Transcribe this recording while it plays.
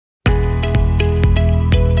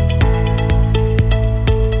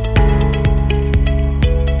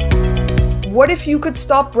What if you could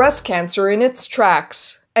stop breast cancer in its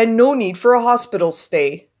tracks, and no need for a hospital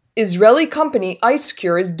stay? Israeli company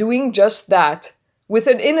IceCure is doing just that, with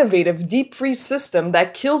an innovative deep freeze system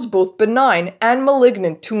that kills both benign and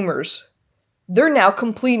malignant tumors. They're now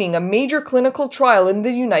completing a major clinical trial in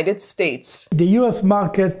the United States. The US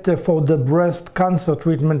market for the breast cancer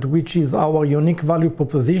treatment, which is our unique value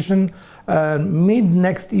proposition, mid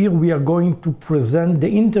next year we are going to present the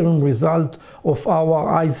interim result of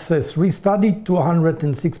our ICE3 study to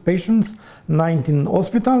 106 patients, 19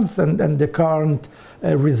 hospitals, and the current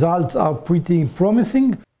results are pretty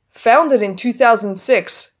promising. Founded in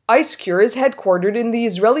 2006, IceCure is headquartered in the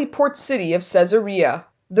Israeli port city of Caesarea.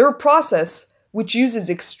 Their process, which uses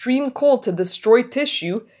extreme cold to destroy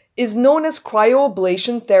tissue, is known as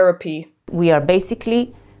cryoablation therapy. We are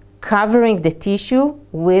basically covering the tissue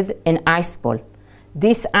with an ice ball.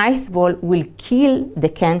 This ice ball will kill the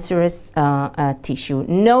cancerous tissue.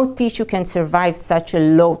 No tissue can survive such a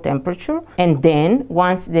low temperature. And then,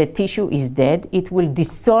 once the tissue is dead, it will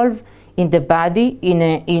dissolve in the body in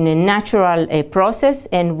a natural process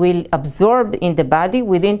and will absorb in the body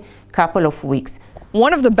within a couple of weeks.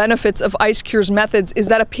 One of the benefits of IceCure's methods is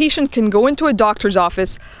that a patient can go into a doctor's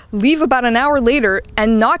office, leave about an hour later,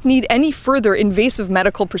 and not need any further invasive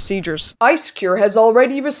medical procedures. IceCure has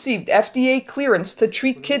already received FDA clearance to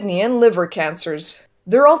treat kidney and liver cancers.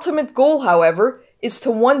 Their ultimate goal, however, is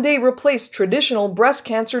to one day replace traditional breast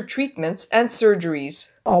cancer treatments and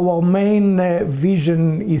surgeries. Our main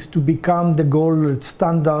vision is to become the gold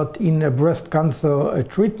standard in breast cancer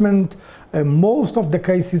treatment. Most of the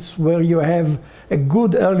cases where you have a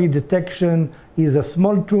good early detection is a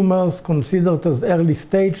small tumors considered as early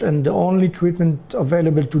stage, and the only treatment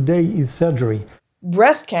available today is surgery.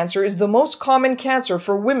 Breast cancer is the most common cancer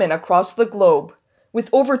for women across the globe, with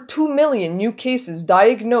over 2 million new cases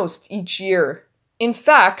diagnosed each year. In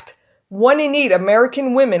fact, 1 in 8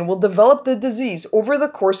 American women will develop the disease over the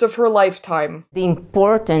course of her lifetime. The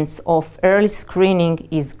importance of early screening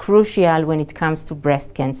is crucial when it comes to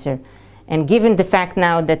breast cancer. And given the fact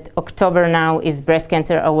now that October now is Breast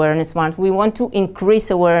Cancer Awareness Month, we want to increase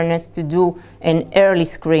awareness to do an early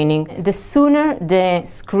screening. The sooner the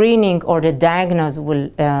screening or the diagnosis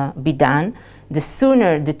will be done, the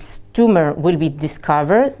sooner the tumor will be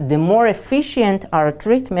discovered, the more efficient our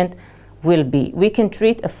treatment will be. We can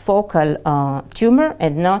treat a focal tumor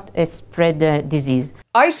and not a spread disease.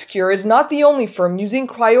 IceCure is not the only firm using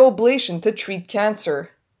cryoablation to treat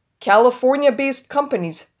cancer. California-based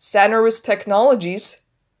companies Sanoris Technologies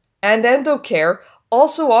and Endocare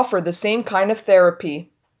also offer the same kind of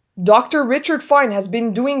therapy. Dr. Richard Fine has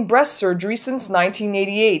been doing breast surgery since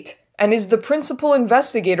 1988 and is the principal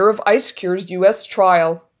investigator of IceCure's US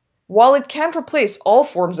trial. While it can't replace all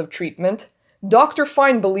forms of treatment, Dr.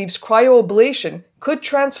 Fine believes cryoablation could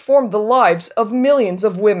transform the lives of millions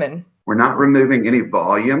of women. We're not removing any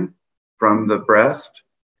volume from the breast,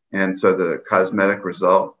 and so the cosmetic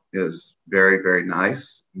result is very, very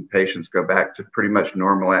nice, and patients go back to pretty much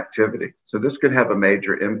normal activity. So this could have a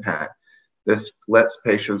major impact. This lets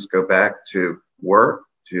patients go back to work,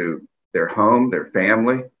 to their home, their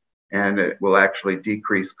family, and it will actually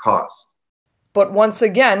decrease costs. But once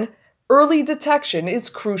again, early detection is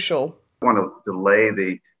crucial. We want to delay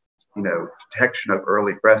the detection of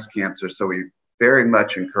early breast cancer, so we very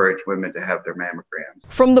much encourage women to have their mammograms.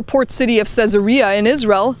 From the port city of Caesarea in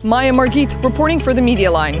Israel, Maya Margit reporting for the Media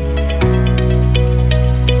Line.